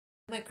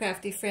My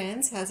crafty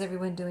friends, how's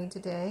everyone doing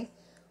today?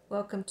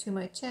 Welcome to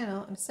my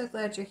channel. I'm so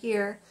glad you're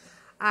here.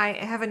 I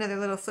have another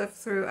little flip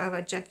through of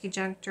a Junky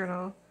Junk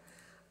journal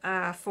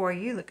for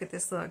you. Look at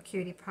this little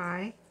cutie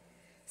pie.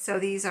 So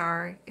these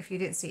are, if you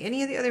didn't see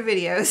any of the other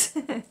videos,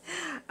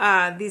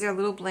 these are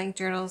little blank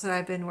journals that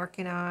I've been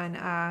working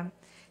on,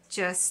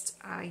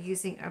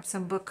 using up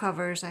some book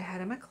covers I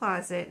had in my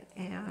closet,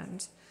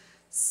 and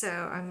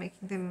so I'm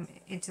making them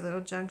into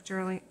little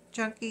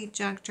junky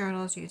junk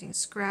journals using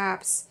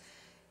scraps,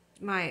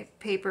 my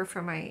paper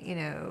from my,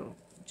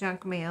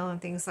 junk mail and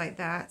things like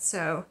that.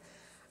 So,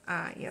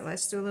 yeah,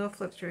 let's do a little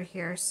flip through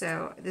here.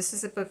 So this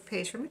is a book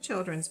page from a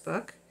children's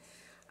book.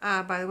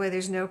 By the way,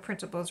 there's no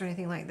printables or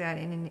anything like that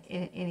in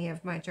any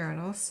of my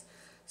journals.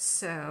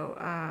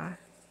 So,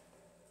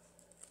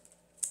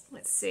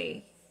 let's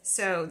see.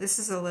 So this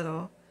is a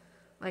little,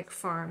 like,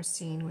 farm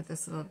scene with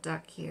this little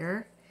duck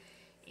here.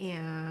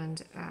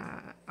 And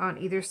on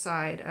either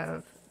side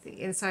of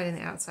the inside and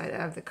the outside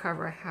of the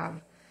cover, I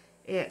have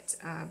it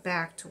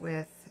backed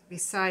with,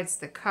 besides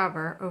the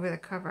cover, over the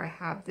cover I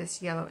have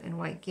this yellow and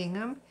white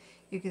gingham.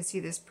 You can see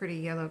this pretty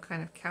yellow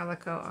kind of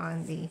calico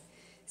on the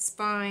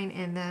spine,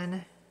 and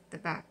then the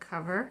back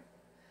cover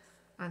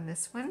on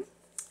this one.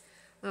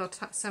 Little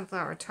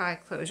sunflower tie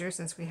closure,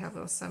 since we have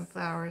little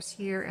sunflowers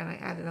here, and I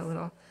added a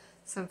little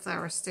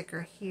sunflower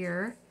sticker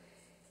here,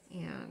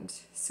 and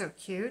so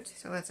cute.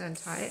 So let's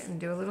untie it and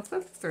do a little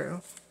flip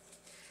through.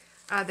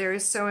 There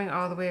is sewing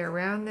all the way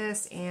around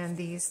this, and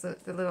the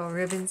little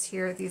ribbons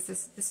here.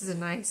 This is a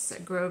nice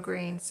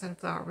grosgrain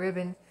sunflower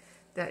ribbon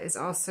that is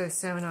also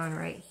sewn on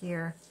right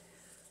here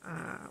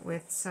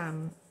with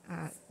some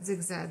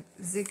zigzag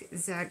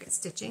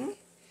stitching.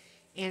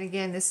 And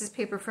again, this is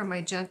paper from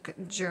my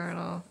Junky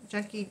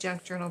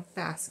Junk Journal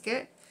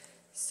basket.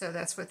 So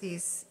that's what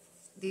these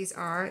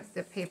are.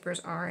 The papers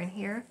are in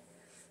here,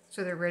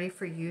 so they're ready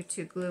for you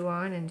to glue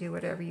on and do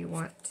whatever you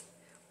want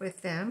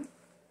with them.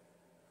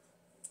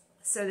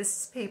 So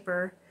this is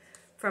paper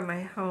from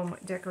my home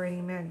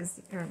decorating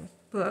magazine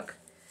book.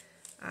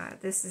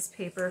 This is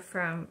paper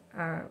from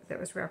that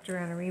was wrapped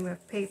around a ream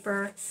of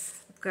paper.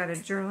 I've got a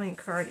journaling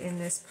card in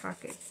this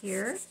pocket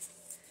here.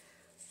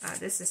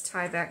 This is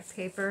Tyvek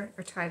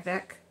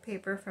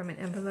paper from an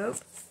envelope.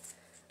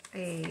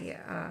 A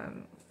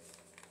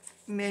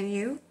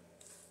menu.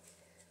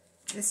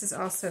 This is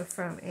also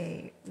from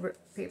a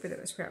paper that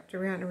was wrapped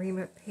around a ream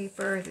of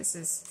paper. This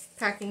is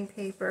packing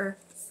paper.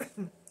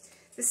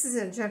 This is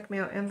a junk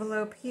mail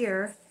envelope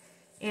here,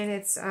 and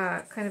it's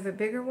kind of a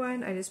bigger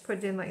one. I just put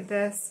it in like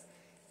this,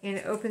 and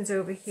it opens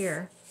over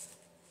here.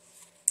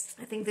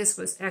 I think this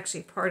was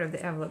actually part of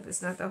the envelope.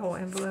 It's not the whole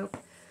envelope,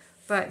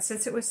 but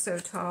since it was so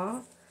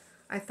tall,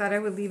 I thought I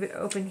would leave it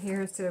open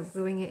here instead of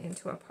gluing it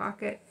into a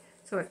pocket.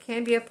 So it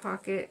can be a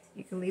pocket.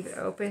 You can leave it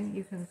open.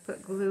 You can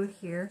put glue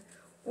here,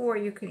 or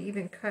you could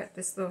even cut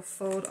this little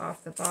fold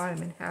off the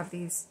bottom and have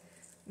these,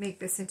 make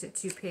this into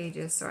 2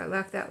 pages. So I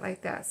left that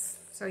like that,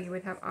 so you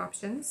would have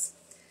options.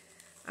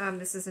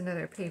 This is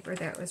another paper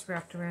that was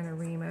wrapped around a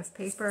ream of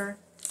paper.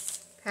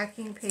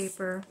 Packing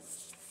paper.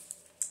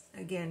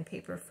 Again,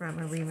 paper from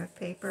a ream of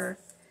paper.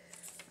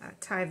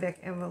 Tyvek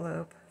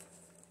envelope.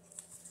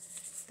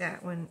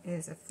 That one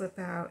is a flip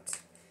out.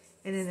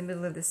 And in the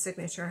middle of the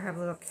signature, I have a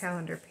little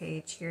calendar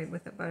page here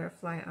with a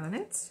butterfly on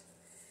it.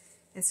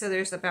 And so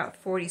there's about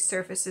 40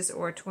 surfaces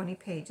or 20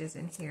 pages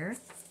in here.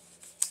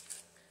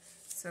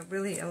 So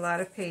really a lot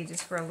of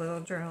pages for a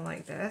little journal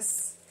like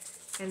this.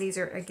 And these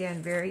are,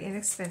 again, very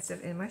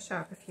inexpensive in my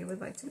shop if you would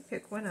like to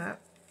pick one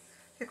up.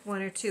 Pick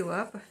 1 or 2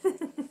 up,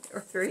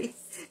 or 3.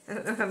 I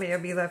don't know how many will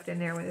be left in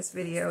there when this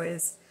video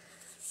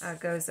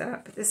goes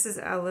up. This is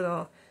a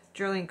little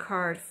journaling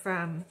card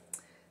from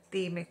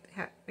the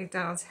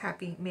McDonald's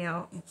Happy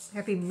Meal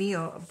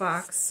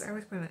box.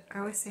 I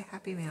always say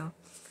Happy Meal,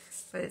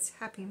 but it's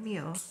Happy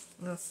Meal.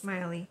 A little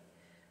smiley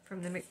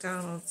from the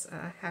McDonald's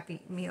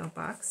Happy Meal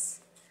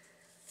box.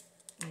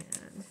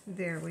 And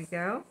there we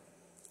go.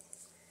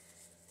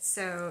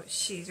 So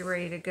she's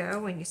ready to go.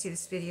 When you see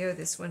this video,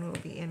 this one will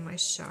be in my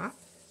shop.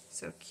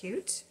 So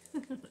cute.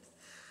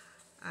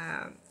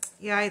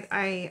 Yeah,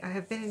 I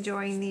have been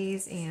enjoying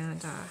these,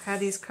 and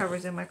had these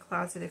covers in my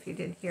closet if you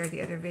didn't hear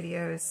the other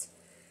videos.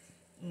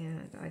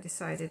 And I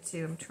decided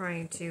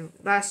to,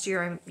 last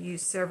year I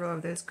used several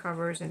of those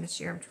covers, and this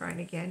year I'm trying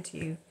again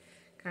to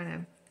kind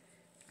of,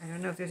 I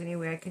don't know if there's any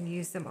way I can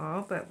use them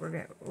all, but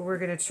we're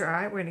gonna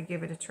try. We're gonna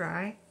give it a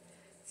try.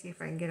 See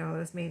if I can get all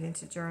those made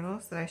into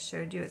journals that I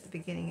showed you at the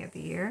beginning of the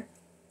year.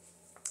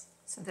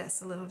 So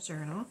that's a little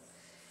journal.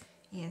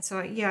 And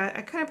so, yeah,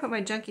 I kind of put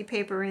my junky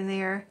paper in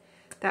there.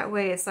 That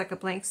way it's like a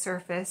blank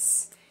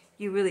surface.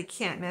 You really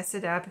can't mess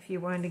it up if you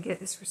wanted to get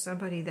this for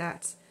somebody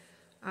that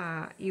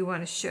you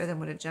want to show them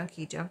what a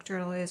junky junk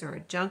journal is, or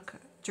a junk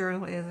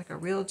journal is, like a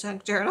real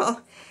junk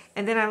journal.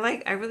 And then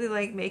I really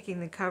like making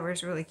the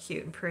covers really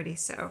cute and pretty.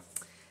 So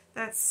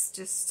that's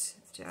just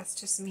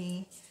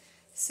me.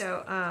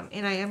 So,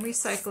 and I am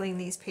recycling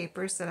these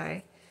papers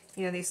that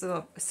these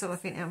little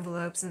cellophane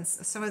envelopes, and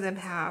some of them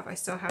I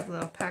still have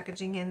little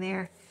packaging in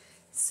there.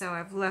 So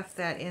I've left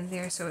that in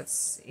there, so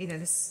it's,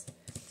 this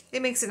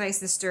It makes it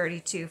nice and sturdy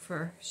too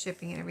for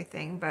shipping and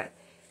everything. But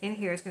in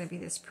here is going to be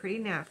this pretty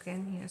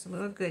napkin, you know, some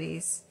little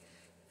goodies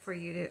for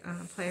you to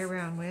play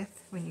around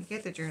with when you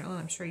get the journal.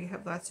 I'm sure you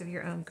have lots of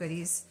your own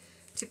goodies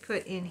to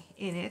put in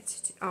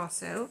it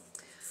also.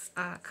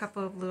 A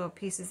couple of little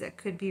pieces that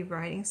could be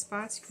writing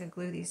spots. You can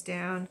glue these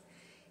down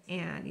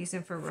and use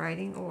them for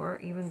writing, or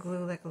even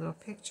glue like a little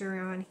picture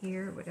on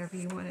here, whatever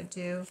you want to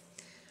do.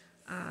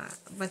 A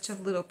bunch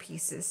of little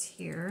pieces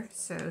here.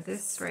 So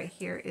this right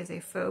here is a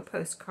faux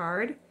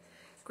postcard.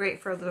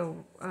 Great for a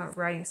little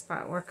writing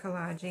spot or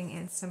collaging,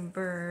 and some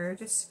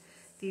birds.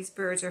 These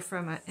birds are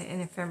from an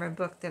ephemera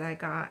book that I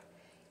got,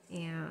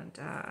 and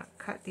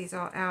cut these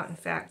all out. In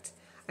fact,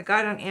 I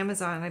got it on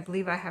Amazon, and I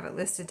believe I have it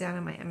listed down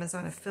on my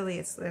Amazon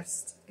affiliates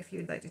list if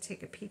you'd like to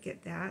take a peek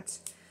at that.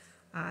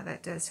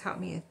 That does help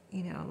me,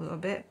 you know, a little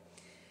bit.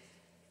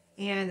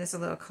 And there's a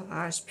little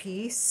collage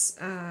piece.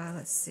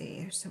 Let's see,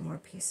 there's some more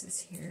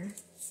pieces here.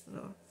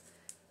 Little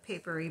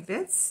papery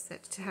bits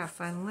that to have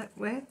fun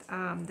with.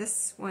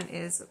 This one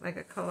is like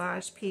a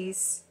collage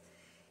piece,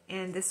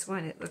 and this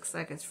one, it looks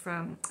like it's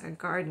from a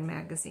garden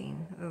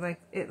magazine.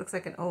 It looks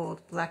like an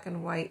old black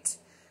and white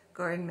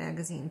garden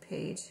magazine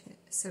page.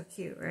 So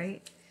cute,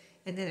 right?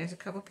 And then there's a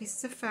couple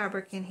pieces of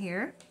fabric in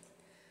here.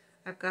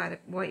 I've got a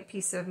white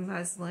piece of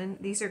muslin.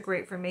 These are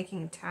great for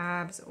making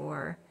tabs,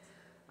 or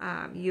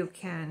you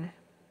can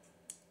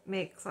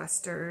make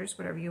clusters,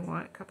 whatever you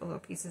want. A couple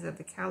little pieces of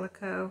the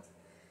calico,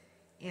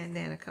 and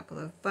then a couple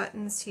of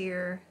buttons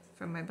here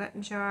from my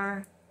button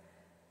jar.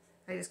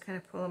 I just kind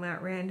of pull them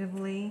out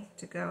randomly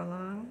to go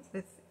along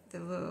with the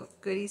little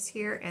goodies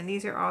here. And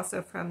these are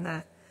also from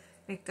the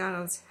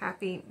McDonald's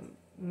Happy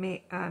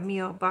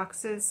Meal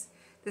boxes.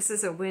 This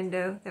is a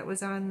window that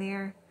was on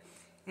there,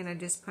 and I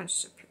just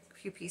punched a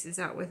few pieces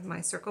out with my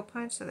circle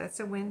punch. So that's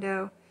a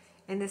window,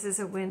 and this is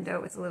a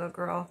window with a little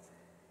girl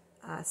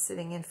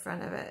sitting in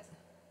front of it,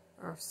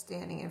 or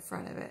standing in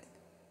front of it.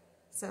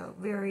 So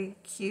very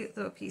cute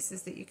little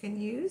pieces that you can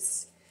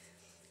use.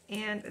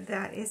 And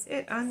that is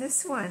it on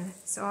this one.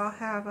 So I'll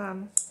have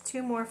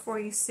 2 more for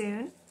you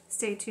soon.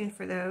 Stay tuned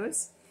for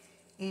those.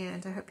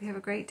 And I hope you have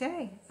a great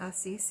day. I'll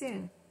see you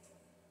soon.